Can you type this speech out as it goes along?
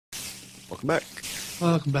Welcome back.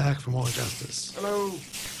 Welcome back for more justice. Hello.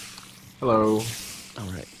 Hello.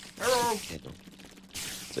 Alright. Hello.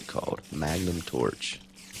 What's it called? Magnum Torch.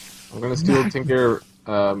 I'm gonna steal Tinker,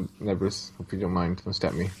 Nebris, if you don't mind. Don't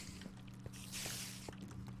stab me.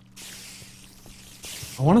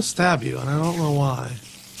 I want to stab you, and I don't know why.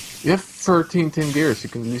 You have 13 tin gears. You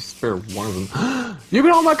can at least spare one of them. You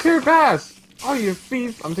can all my clear glass! Oh, you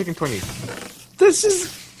thief! I'm taking 20. This is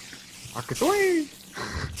Arkas away!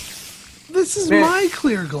 Man. my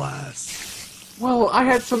clear glass. Well, I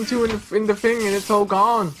had some too in the thing, and it's all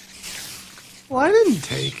gone. Well, I didn't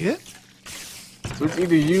take it. So it's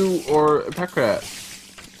either you or a pack rat.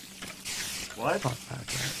 What? Fuck that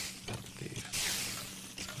guy. Thief.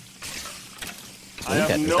 I Look at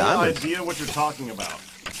have the no diamonds. idea what you're talking about.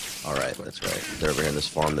 Alright, that's right. They're over here in this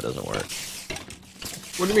farm that doesn't work.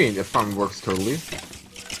 What do you mean? The farm works totally.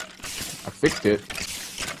 I fixed it,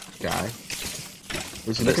 guy.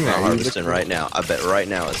 What you But it's looking not at? harvesting right now. I bet right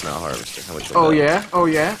now it's not harvesting. How much you Oh bet? yeah, oh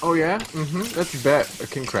yeah, oh yeah. Let's bet a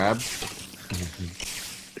king crab.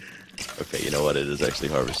 Okay, you know what? It is actually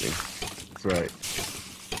harvesting. That's right.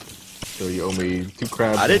 So you owe me 2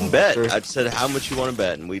 crabs. I didn't and bet. one lobster. I said how much you want to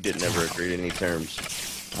bet, and we didn't ever agree to any terms.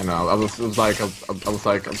 I know. I was trying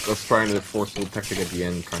to force a little tactic at the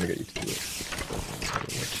end, trying to get you to do it.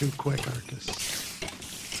 You're too quick, Arkas.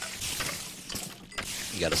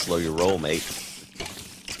 You gotta slow your roll, mate.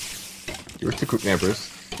 You were too quick, Nebris,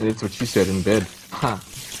 and it's what you said in bed. Ha.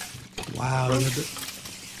 Wow.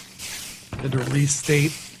 I had to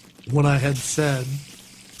restate what I had said.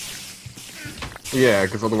 Yeah,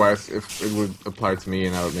 because otherwise, if it would apply to me,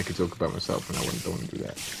 and I would make a joke about myself, and I don't want to do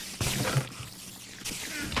that.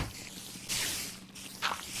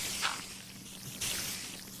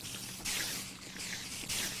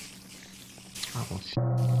 Oh, shit.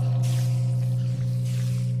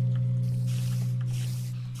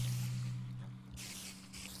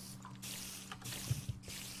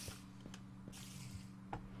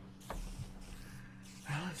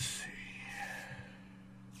 Let's see.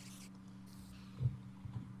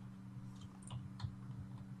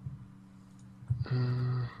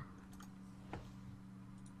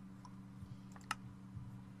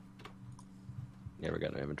 Never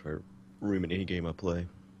got an inventory room in any game I play.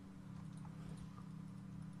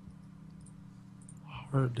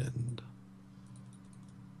 Hardened.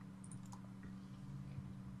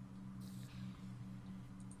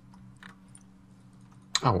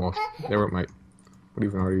 Oh well, there went my. What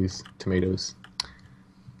even are these tomatoes?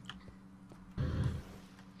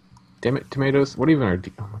 Damn it, tomatoes! What even are?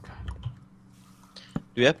 Oh my god!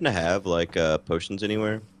 Do you happen to have like potions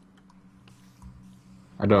anywhere?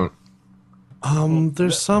 I don't.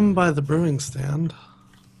 There's some by the brewing stand.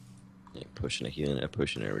 Yeah, potion of healing, a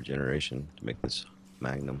potion of regeneration to make this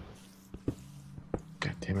magnum.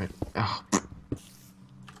 God damn it! Oh,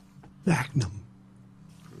 Magnum.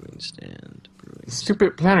 Brewing stand. Brewing stand.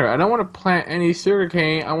 stupid planter! I don't want to plant any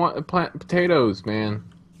sugarcane. I want to plant potatoes, man.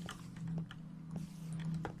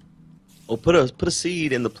 Well, put a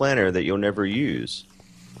seed in the planter that you'll never use.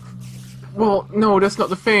 Well, no, that's not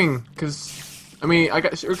the thing. Cause I mean, I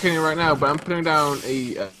got sugarcane right now, but I'm putting down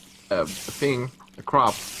a thing, a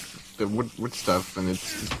crop, the wood stuff, and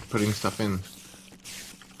it's putting stuff in.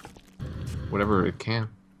 Whatever it can.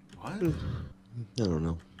 What? I don't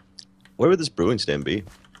know. Where would this brewing stand be?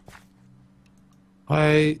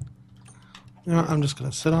 You know, I'm just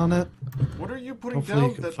gonna sit on it. What are you putting Hopefully you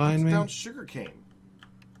down can that find puts me. down sugarcane?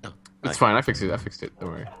 It's fine. I fixed it. I fixed it. Don't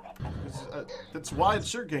worry. That's why it's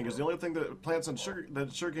sugarcane, because the only thing that plants on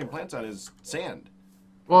sugarcane plants on is sand.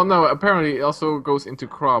 Well, no. Apparently, it also goes into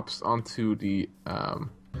crops onto the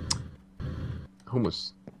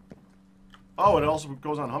hummus. Oh, and it also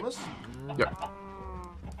goes on hummus? Yep.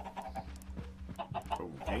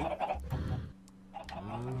 Okay.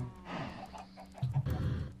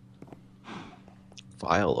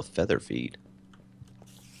 Vial of feather feed.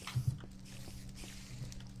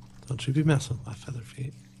 Don't you be messing with my feather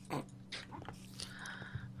feet.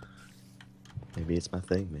 Maybe it's my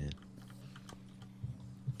thing, man.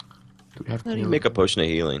 Do we have How do you make a potion of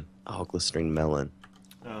healing? Oh, glycerine melon.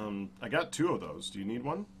 I got 2 of those. Do you need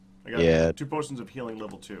one? I got Yeah. 2 potions of healing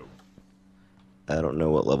level 2. I don't know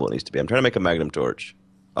what level it needs to be. I'm trying to make a magnum torch.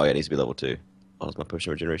 Oh, yeah, it needs to be level 2. Oh, is my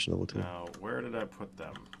potion of regeneration level 2? Now, where did I put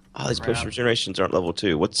them? Oh, these Crap. potion regenerations aren't level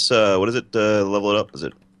 2. What is it, level it up? Is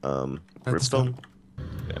it, Ripstone?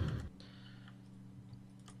 Okay.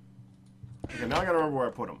 Okay, now I gotta remember where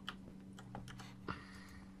I put them.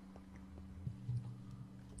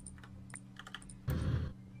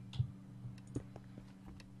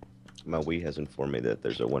 My Wii has informed me that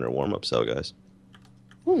there's a winter warm-up sale, guys.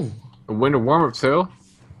 Ooh. A winter warm-up sale?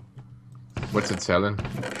 What's it selling?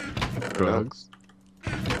 Drugs.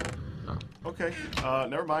 Okay,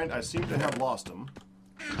 never mind. I seem to have lost him.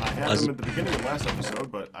 I had him at the beginning of last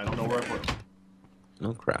episode, but I don't know where I put him.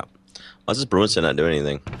 Oh crap! Why's this brewing stand not doing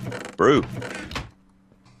anything? Brew.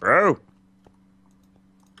 Brew.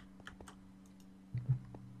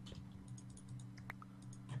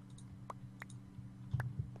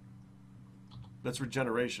 That's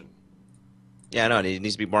regeneration. Yeah, I know. It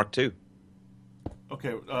needs to be marked too.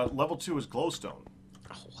 Okay, level 2 is glowstone.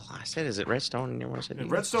 Oh, well, I said, is it redstone? And everyone said And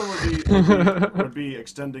no. redstone would be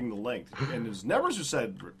extending the length. And it's Nevers who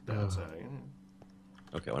said downsizing.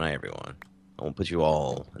 Okay, well, not everyone. I won't put you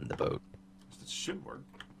all in the boat. This should work.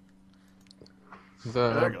 The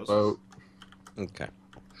There it goes. boat. Okay.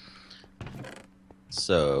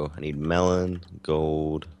 So, I need melon,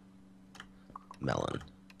 gold, melon.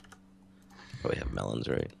 Probably have melons,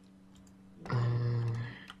 right?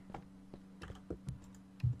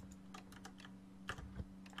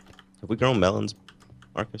 Have we grown melons,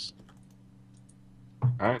 Marcus?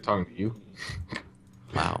 I ain't talking to you.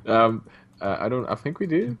 Wow. I don't. I think we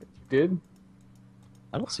did.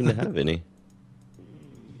 I don't seem to have any.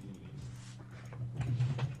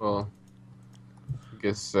 Well,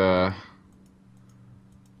 guess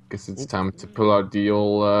it's time to pull out the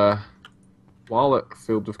old wallet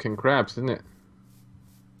filled with king crabs, isn't it?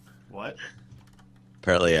 What?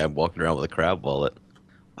 Apparently, I'm walking around with a crab wallet.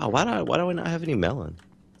 Wow, why do I not have any melon?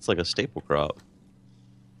 It's like a staple crop.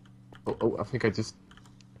 Oh, I think I just.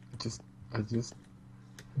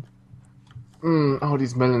 Oh,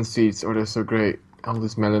 these melon seeds. Oh, they're so great. All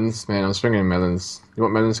these melons, man. I'm stringing melons. You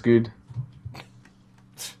want melons, good?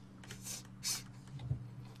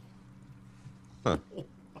 Huh.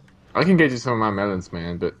 I can get you some of my melons,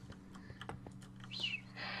 man, but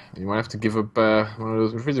you might have to give up one of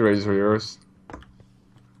those refrigerators of yours.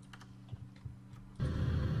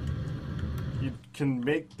 You can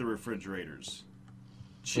make the refrigerators.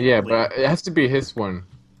 Yeah, cheaply. but it has to be his one.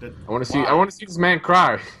 That- I want to see. why? I want to see this man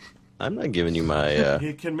cry. I'm not giving you my.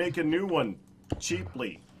 He can make a new one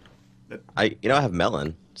cheaply. I have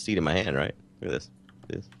melon seed in my hand, right? Look at this.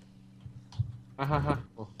 Look at this. Ha ha ha.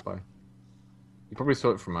 Oh, bye. You probably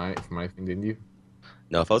stole it from my thing, didn't you?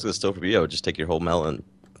 No, if I was gonna steal from you, I would just take your whole melon,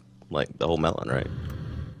 like the whole melon, right?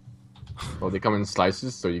 Well, they come in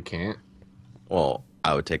slices, so you can't. Well,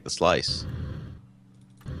 I would take the slice.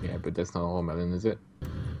 Yeah, but that's not a whole melon, is it?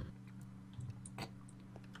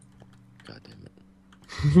 God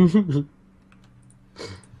damn it.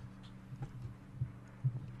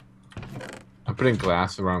 I'm putting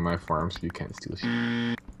glass around my farm so you can't steal shit.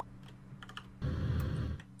 I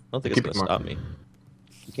don't think Keep it's it gonna stop me.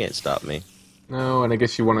 You can't stop me. No, and I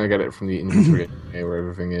guess you want to get it from the inventory where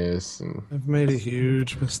everything is. And I've made a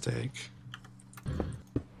huge mistake.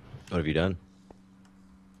 What have you done?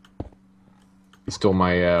 you stole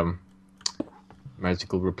my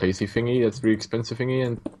magical replacey thingy. That's really expensive thingy,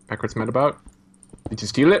 and Packard's mad about. Did you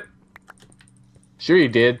steal it? Sure you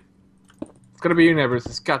did. It's gotta be you, Nevers.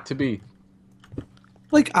 It's got to be.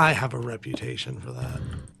 Like, I have a reputation for that.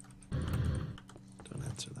 Don't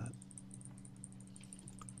answer that.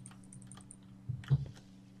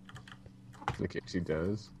 Like it actually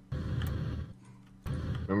does.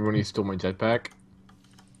 Remember when you stole my jetpack?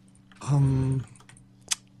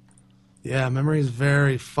 Yeah, memory's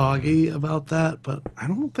very foggy about that, but I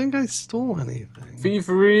don't think I stole anything.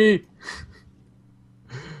 Thievery!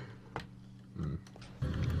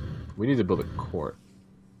 We need to build a court.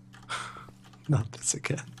 Not this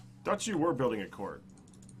again. Thought you were building a court.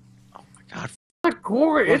 Oh my god. A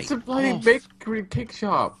court! Bloody It's a bloody off. bakery cake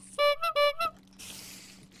shop.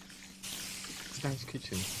 It's a nice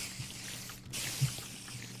kitchen.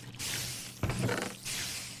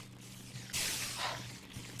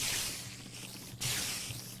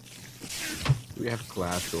 Do we have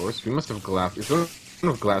glass doors? We must have glass. If we don't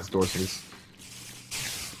have glass doors, it's...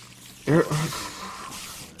 There...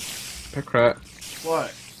 Peckrat,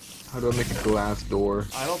 What? how do I make a glass door?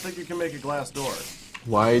 I don't think you can make a glass door.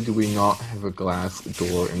 Why do we not have a glass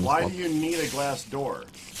door in this Why world? do you need a glass door?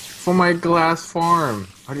 For my glass farm.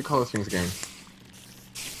 How do you call those things again?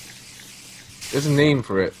 There's a name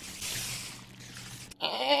for it.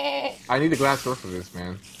 I need a glass door for this,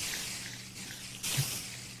 man.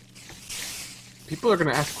 People are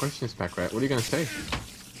gonna ask questions, Packrat. What are you gonna say?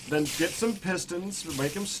 Then get some pistons,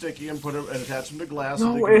 make them sticky, and put them and attach them to glass.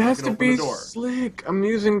 No, so it has can to open be the door. slick. I'm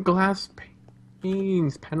using glass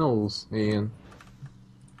panels, man.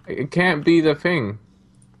 It can't be the thing.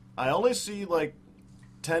 I only see like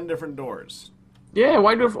 10 different doors. Yeah,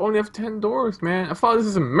 why do I only have 10 doors, man? I thought this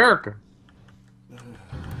is America.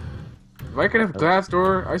 If I could have a glass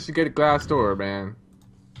door, I should get a glass door, man.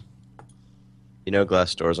 You know,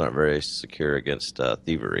 glass doors aren't very secure against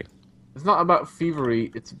thievery. It's not about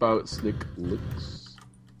thievery, it's about slick looks.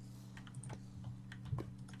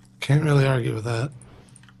 Can't really argue with that.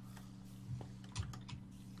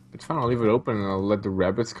 It's fine, I'll leave it open and I'll let the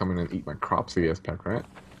rabbits come in and eat my crops, I guess, Pack Rat.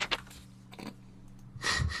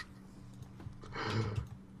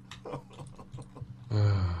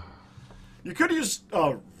 You could use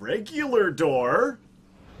a regular door.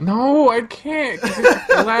 No, I can't. 'Cause it's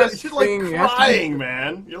the last You're like thing. It has to be- crying,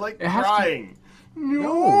 man. You're like It has to- crying.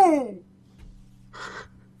 No.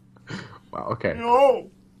 Wow, okay. No.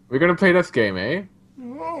 We're gonna play this game, eh?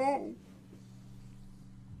 No.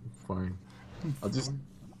 Fine. I'll just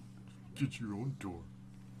Get your own door.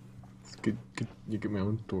 you get my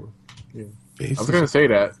own door. Yeah. Face I was gonna say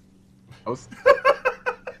that. I was.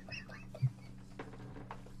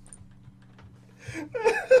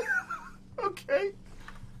 Okay.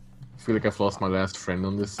 I feel like I've lost my last friend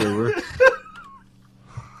on this server.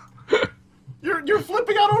 You're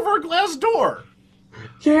flipping out over a glass door.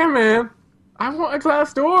 Yeah, man. I want a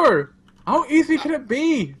glass door. How easy can it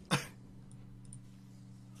be?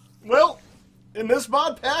 Well, in this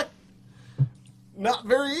mod pack, not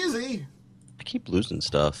very easy. I keep losing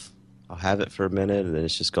stuff. I'll have it for a minute and then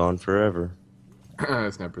it's just gone forever.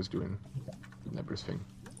 Snapper's doing Snapper's thing.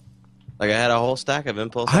 Like I had a whole stack of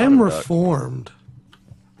impulse. I am auto duck. reformed.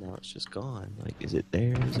 Now it's just gone. Like, is it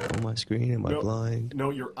there? Is it on my screen? Am I No. blind? No,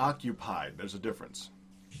 you're occupied. There's a difference.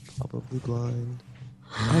 Probably blind.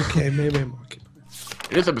 Okay, maybe I'm occupied.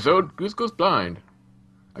 In this episode, Goose goes blind.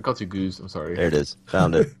 I called you Goose. I'm sorry. There it is.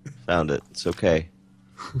 Found it. Found it. It's okay.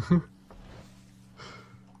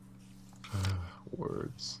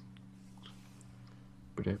 Words.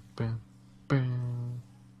 Ba-da-ba-bam.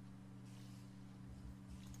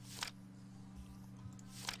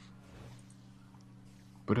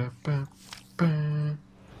 Ba-da-ba-bam.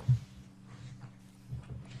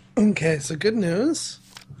 Okay, so good news.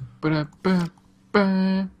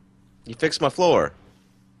 Ba-da-ba-bam. You fixed my floor.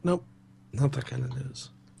 Nope, not that kind of news.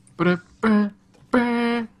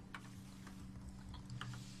 Ba-da-ba-bam.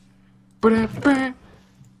 Ba-da-ba-bam.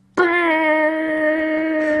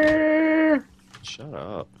 Shut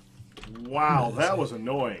up. Wow, that was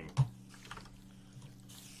annoying.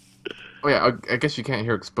 Oh yeah, I guess you can't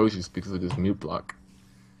hear exposures because of this mute block.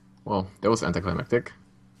 Well, that was anticlimactic.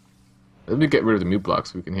 Let me get rid of the mute block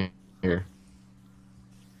so we can hear.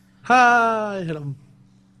 Ha! I hit him.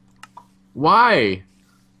 Why?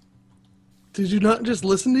 Did you not just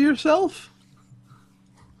listen to yourself?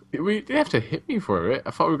 We didn't have to hit me for it.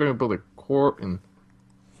 I thought we were going to build a court and...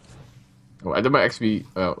 Oh, that might actually be...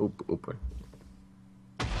 oh boy.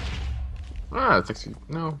 Ah, it's actually...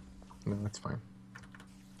 No, that's fine.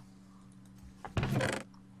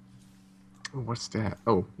 Oh, what's that?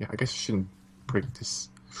 Oh, yeah, I guess I shouldn't break this.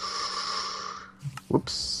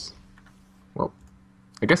 Whoops. Well,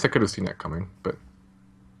 I guess I could have seen that coming, but...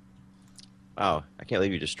 Wow, I can't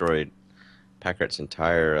believe you destroyed Packrat's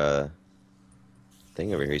entire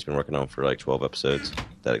thing over here. He's been working on for like 12 episodes.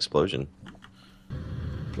 That explosion.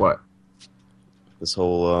 What? This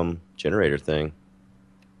whole generator thing.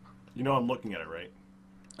 You know I'm looking at it, right?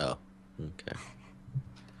 Oh, okay.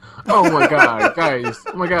 Oh my god, guys.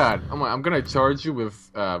 Oh my god. I'm gonna charge you with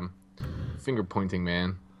finger pointing,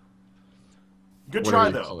 man. Good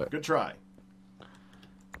Whatever try, you call though. it. Good try.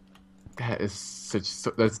 That is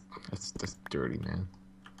that's dirty, man.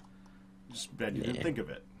 Just bad you didn't Yeah. think of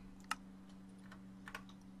it.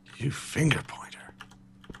 You finger pointer.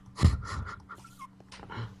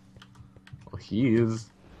 Well, he is.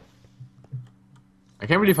 I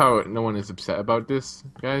can't believe how no one is upset about this,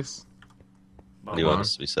 guys. What do you want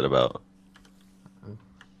us to be said about?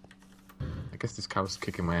 I guess this cow's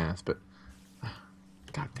kicking my ass, but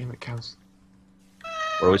god damn it, cows!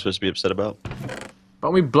 What are we supposed to be upset about?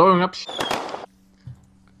 About me blowing up.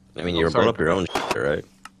 I mean, Oh, you were sorry. blowing up your own shit, right?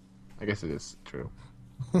 I guess it is true.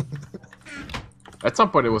 At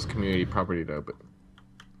some point, it was community property, though. But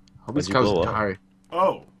all these Why'd you cows blow up? die.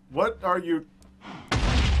 Oh, what are you...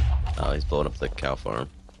 Oh, he's blowing up the cow farm.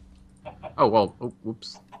 Oh well. Oh,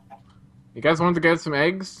 whoops. You guys wanted to get some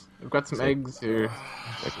eggs? I've got some eggs here.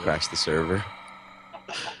 That crashed the server.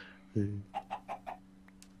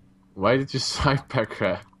 Why did you side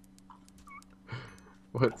Packrat?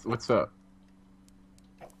 What's up?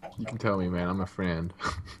 You can tell me, man. I'm a friend.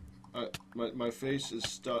 My face is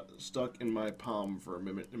stuck in my palm for a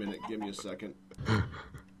minute. Give me a second.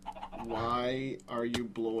 Why are you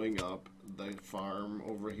blowing up the farm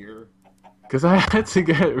over here? Because I had to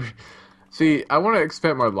get... See, I want to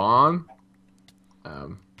expand my lawn.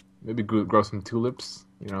 Maybe grow some tulips,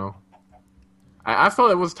 you know. I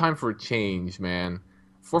felt it was time for a change, man.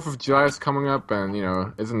 4th of July is coming up, and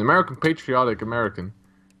as an American, patriotic American,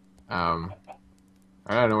 I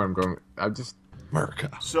don't know where I'm going. I just America.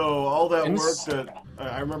 So all that And work s- that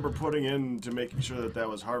I remember putting into making sure that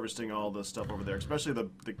was harvesting all this stuff over there, especially the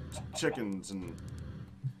chickens, and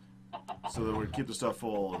so that would keep the stuff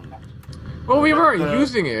full. And well, we weren't the-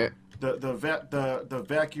 using it. the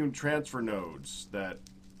vacuum transfer nodes that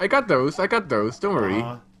I got those. Don't worry.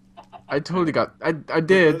 uh, I totally got. I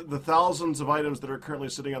did. the thousands of items that are currently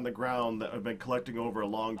sitting on the ground that have been collecting over a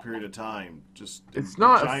long period of time. Just It's in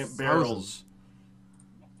not giant 1,000. barrels.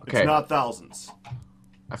 Okay. It's not thousands.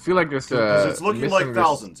 I feel like there's 'Cause it's looking like missing this-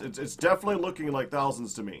 thousands. It's definitely looking like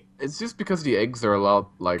thousands to me. It's just because the eggs are a lot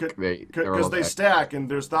like they're a Because lot they egg- stack, and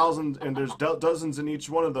there's thousands, and there's dozens in each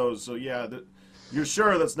one of those. So yeah, you're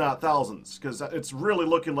sure that's not thousands, because it's really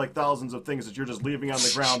looking like thousands of things that you're just leaving on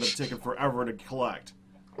the ground that's taking forever to collect,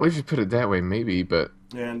 Well, if you put it that way, maybe. But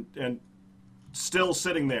and still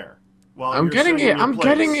sitting there. While I'm you're getting sitting in it. your I'm place.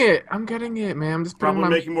 getting it. I'm getting it, man. I'm just putting Probably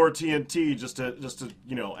my. making more TNT just to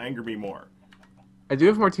anger me more. I do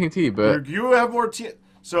have more TNT, but You have more TNT.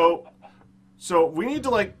 So we need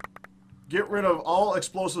to get rid of all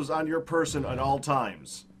explosives on your person at all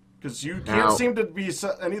times, because you can't Now- seem to be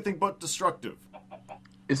anything but destructive.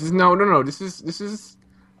 this is no. This is,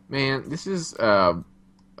 man. This is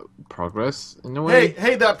progress in a way.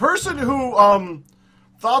 Hey, that person who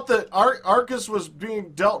thought that Arkas was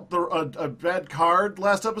being dealt a bad card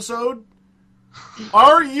last episode.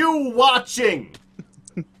 Are you watching?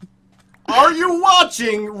 Are you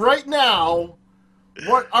watching right now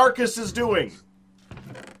what Arkas is doing?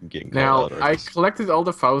 I'm getting Now called out, I Arkas. collected all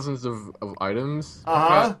the thousands of items.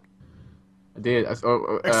 Uh-huh. I did.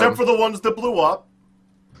 Except for the ones that blew up.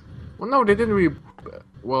 Well, no, they didn't really.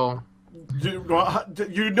 Well, You know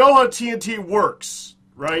how TNT works,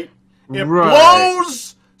 right? It Right.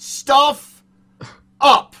 blows stuff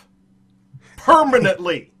up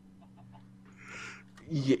permanently.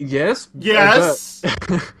 yes. Yes,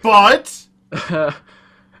 but- but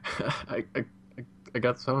I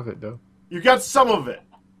got some of it though. you got some of it.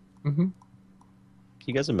 Mm-hmm. Can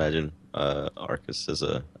you guys imagine Arcus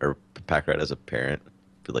or Packrat as a parent? I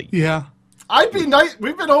feel like Yeah. I'd be nice.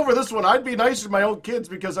 We've been over this one. I'd be nice to my own kids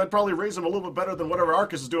because I'd probably raise them a little bit better than whatever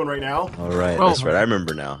Arcus is doing right now. all right, Well- that's right. I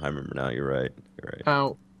remember now. You're right.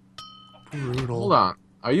 Now, Brutal. hold on.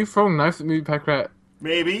 Are you throwing knives at me, Packrat?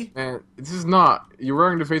 Maybe. Man, this is not. You're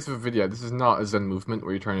wearing the face of a video. This is not a Zen movement. What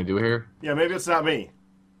you're trying to do here? Yeah, maybe it's not me.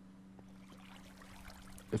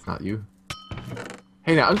 It's not you.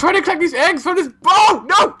 Hey, now I'm trying to collect these eggs from this bow.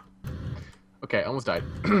 No. Okay, I almost died.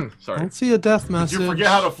 I Sorry. don't see a death Did message. you forget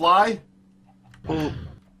how to fly? Well,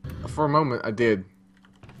 for a moment, I did.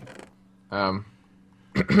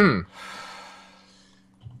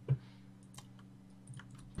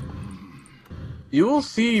 You will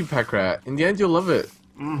see, Packrat. In the end, you'll love it.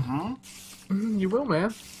 Mm-hmm. You will,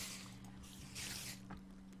 man.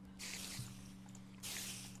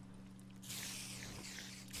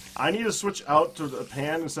 I need to switch out to the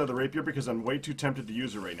pan instead of the rapier because I'm way too tempted to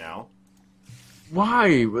use it right now.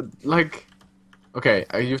 Why? Like, okay,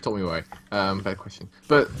 you've told me why. Bad question.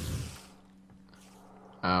 But,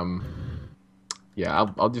 yeah,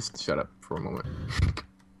 I'll just shut up for a moment.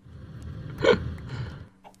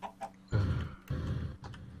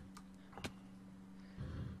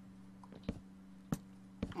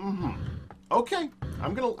 Okay,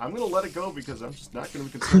 I'm gonna let it go because I'm just not gonna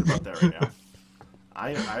be concerned about that right now. I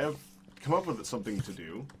have come up with something to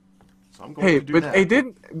do, so I'm going Hey, to do but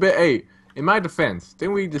that. hey, in my defense,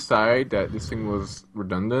 didn't we decide that this thing was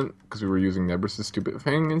redundant because we were using Nebrus's stupid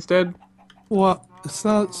thing instead? What? It's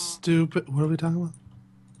not stupid. What are we talking about?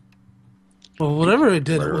 Well, whatever it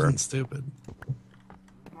did, it Murderer. wasn't stupid.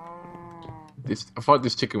 I thought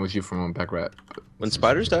this chicken was you from Packrat. When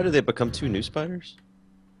spiders die, do they become two new spiders?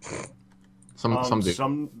 Some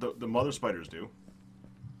do. The mother spiders do.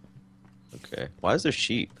 Okay. Why is there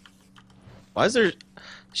sheep? Why is there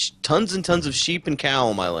tons and tons of sheep and cow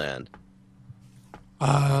on my land?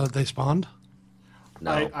 They spawned.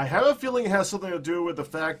 No. I have a feeling it has something to do with the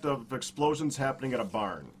fact of explosions happening at a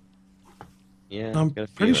barn. Yeah. I'm got a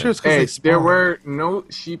pretty feeling. sure it's because Hey, they there spawned. were no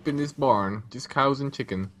sheep in this barn, just cows and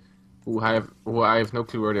chicken, who I have no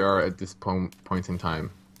clue where they are at this point in time.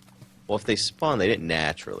 Well, if they spawn, they didn't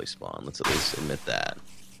naturally spawn. Let's at least admit that.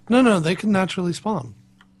 No, they can naturally spawn.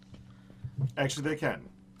 Actually, they can.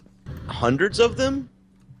 Hundreds of them?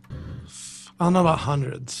 I don't know about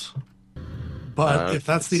hundreds, but if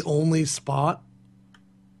that's the only spot,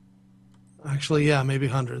 actually, yeah, maybe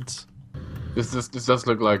hundreds. This does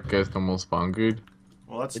look like a normal spawn grid.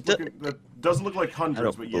 Well, It do- that doesn't look like I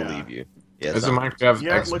hundreds, don't but yeah. believe you. Yeah, As it's a not- Minecraft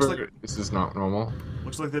Yeah, it looks expert, like- this is not normal.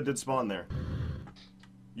 Looks like they did spawn there.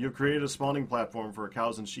 You created a spawning platform for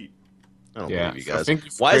cows and sheep. I don't Yeah, believe you so I guys. think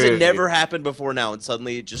it's Why has it crazy. never happened before now and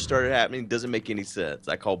suddenly it just started happening? Doesn't make any sense.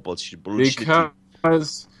 I call bullshit.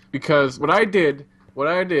 Because what I did,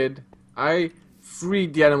 I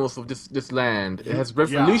freed the animals of this land. It has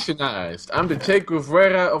revolutionized. I'm the Che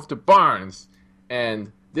Guevara of the barns,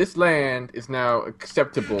 and this land is now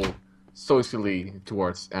acceptable socially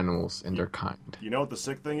towards animals and their kind. You know what the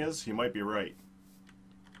sick thing is? He might be right.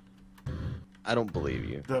 I don't believe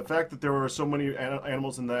you. The fact that there were so many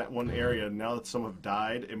animals in that one area, now that some have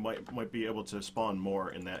died, it might be able to spawn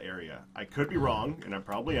more in that area. I could be wrong, and I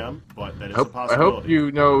probably am, but that is a I possibility. hope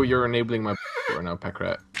you know you're enabling my right now,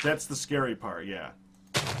 Packrat. That's the scary part, yeah.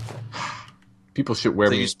 People should wear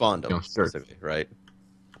So me. you spawned them, shirts. specifically, right?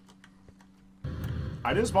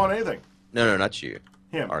 I didn't spawn anything. No, not you.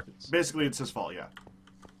 Him. Arkas. Basically, it's his fault, yeah.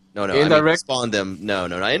 No, I mean, you Indirect- spawned them. No,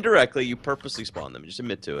 not indirectly. You purposely spawned them. Just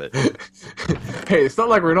admit to it. Hey, it's not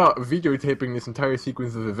like we're not videotaping this entire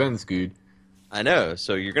sequence of events, dude. I know.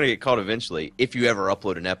 So you're gonna get caught eventually if you ever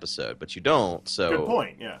upload an episode, but you don't. So Good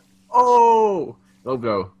point, yeah. Oh! Low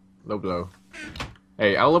blow. Low blow.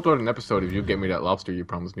 Hey, I'll upload an episode if you get me that lobster you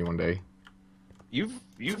promised me one day. You've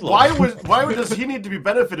Why does he need to be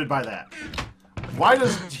benefited by that? Why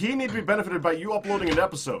does he need to be benefited by you uploading an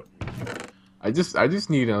episode? I just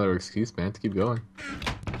need another excuse, man, to keep going.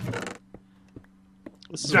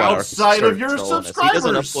 This is why Arkas Outside of started your trolling us. He subscribers.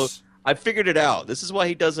 doesn't upload. I figured it out. This is why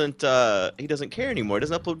he doesn't care anymore. He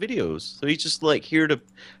doesn't upload videos. So he's just like here to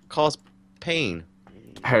cause pain.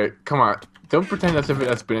 Hey, come on. Don't pretend as if it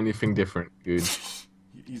has been anything different, dude.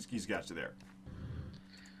 He's got you there.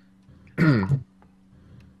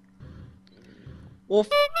 Well,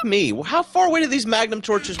 me. Well, how far away do these magnum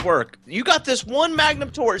torches work? You got this one magnum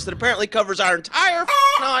torch that apparently covers our entire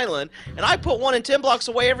island, and I put one in 10 blocks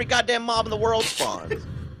away. Every goddamn mob in the world spawns.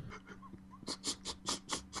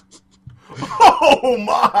 Oh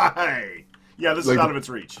my! Yeah, this is Like- out of its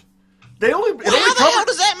reach. It only How the hell covers.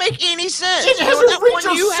 does that make any sense? It has You know, a that reach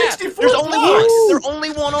one of you have. 64 There's only blocks. one. There's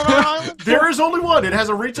only one on our island. There is only one. It has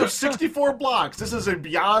a reach of 64 blocks. This is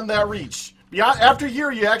beyond that reach. Beyond after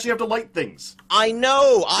here, you actually have to light things. I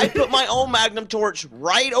know. I put my own magnum torch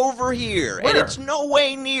right over here, and Where? it's no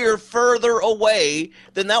way near further away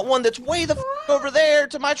than that one that's way the over there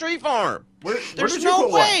to my tree farm. Where There's did you no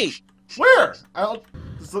put one? way. Where?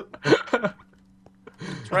 It's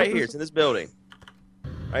right here. It's in this building.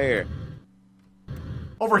 Right here.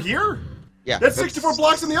 Over here? Yeah. That's 64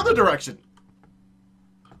 blocks in the other direction.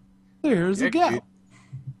 There's a Yeah, gap. dude.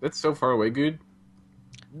 That's so far away, dude.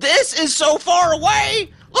 This is so far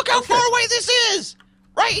away. Look how far away this is.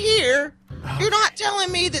 Right here. You're not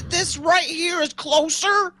telling me that this right here is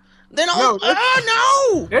closer than all. No, that's-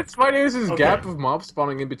 No. That's why there's this Okay. gap of mobs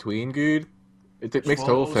spawning in between, dude. It makes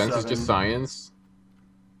total sense. It's 12:07. just science.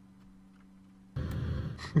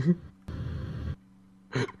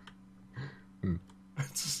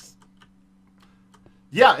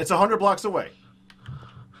 Yeah, it's 100 blocks away.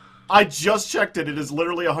 I just checked it. It is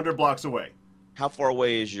literally 100 blocks away. How far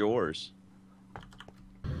away is yours?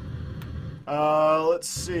 Let's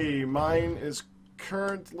see. Mine is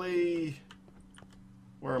currently...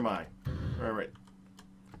 Where am I? All right.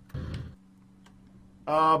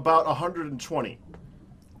 About 120.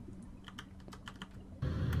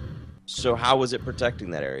 So how is it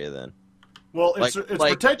protecting that area then? Well, it's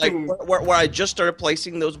protecting... where I just started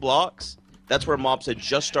placing those blocks. That's where mobs had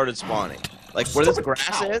just started spawning. Like where this Stupid grass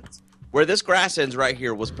cow. ends. Where this grass ends right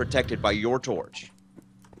here was protected by your torch.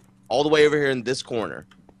 All the way over here in this corner.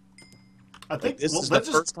 I think This well, is the that's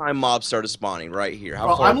just- first time mobs started spawning right here. How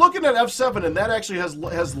Well, far? I'm looking at F7, and that actually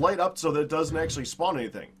has light up so that it doesn't actually spawn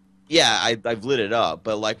anything. Yeah, I've lit it up,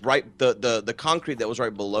 but like right the concrete that was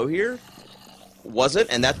right below here wasn't,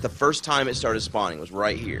 and that's the first time it started spawning was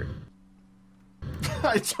right here.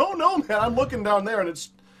 I don't know, man. I'm looking down there, and it's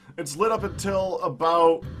lit up until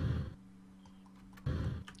about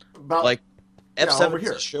Like yeah, F7 over here.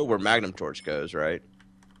 doesn't show where Magnum Torch goes, right?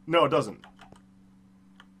 No, it doesn't.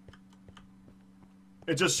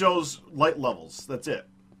 It just shows light levels. That's it.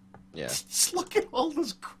 Yeah. Just look at all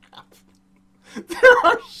this crap. There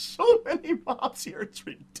are so many mobs here. It's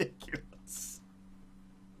ridiculous.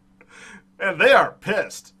 And they are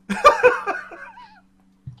pissed.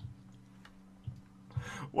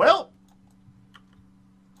 Well,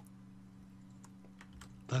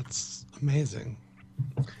 That's amazing.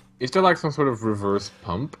 Is there like some sort of reverse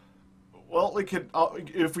pump? we could.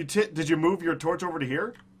 If we did you move your torch over to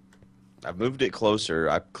here? I've moved it closer.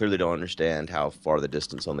 I clearly don't understand how far the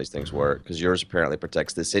distance on these things work, because yours apparently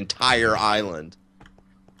protects this entire island.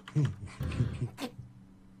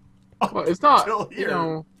 Well, it's not. Still You here.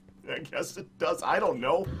 know. I guess it does. I don't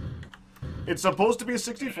know. It's supposed to be a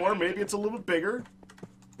 64. Maybe it's a little bit bigger.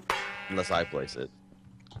 Unless I place it.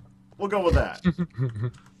 We'll go with that.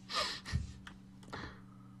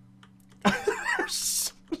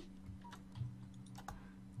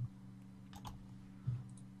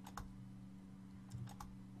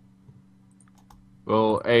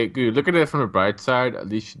 Well, hey, dude, look at it from the bright side. At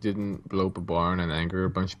least you didn't blow up a barn and anger a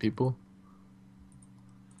bunch of people.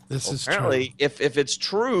 This is Apparently, true. if it's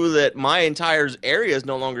true that my entire area is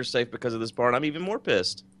no longer safe because of this barn, I'm even more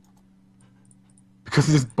pissed. Because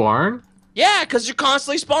of this barn? Yeah, because you're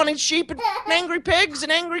constantly spawning sheep and angry pigs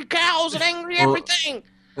and angry cows and angry Well- everything.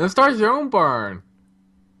 Then start your own barn.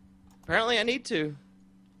 Apparently, I need to.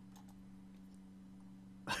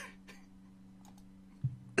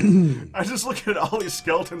 I just look at all these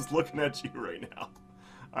skeletons looking at you right now.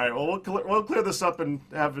 All right, well, we'll clear this up and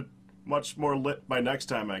have it much more lit by next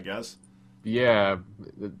time, I guess. Yeah.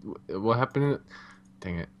 What happened?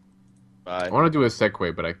 Dang it. Bye. I want to do a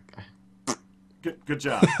segue, but I Good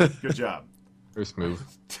job. Good job. very smooth.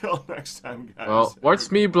 Till next time, guys. Well, watch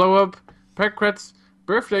me blow up Pekret's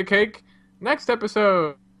birthday cake next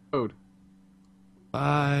episode.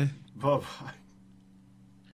 Bye. Bye-bye.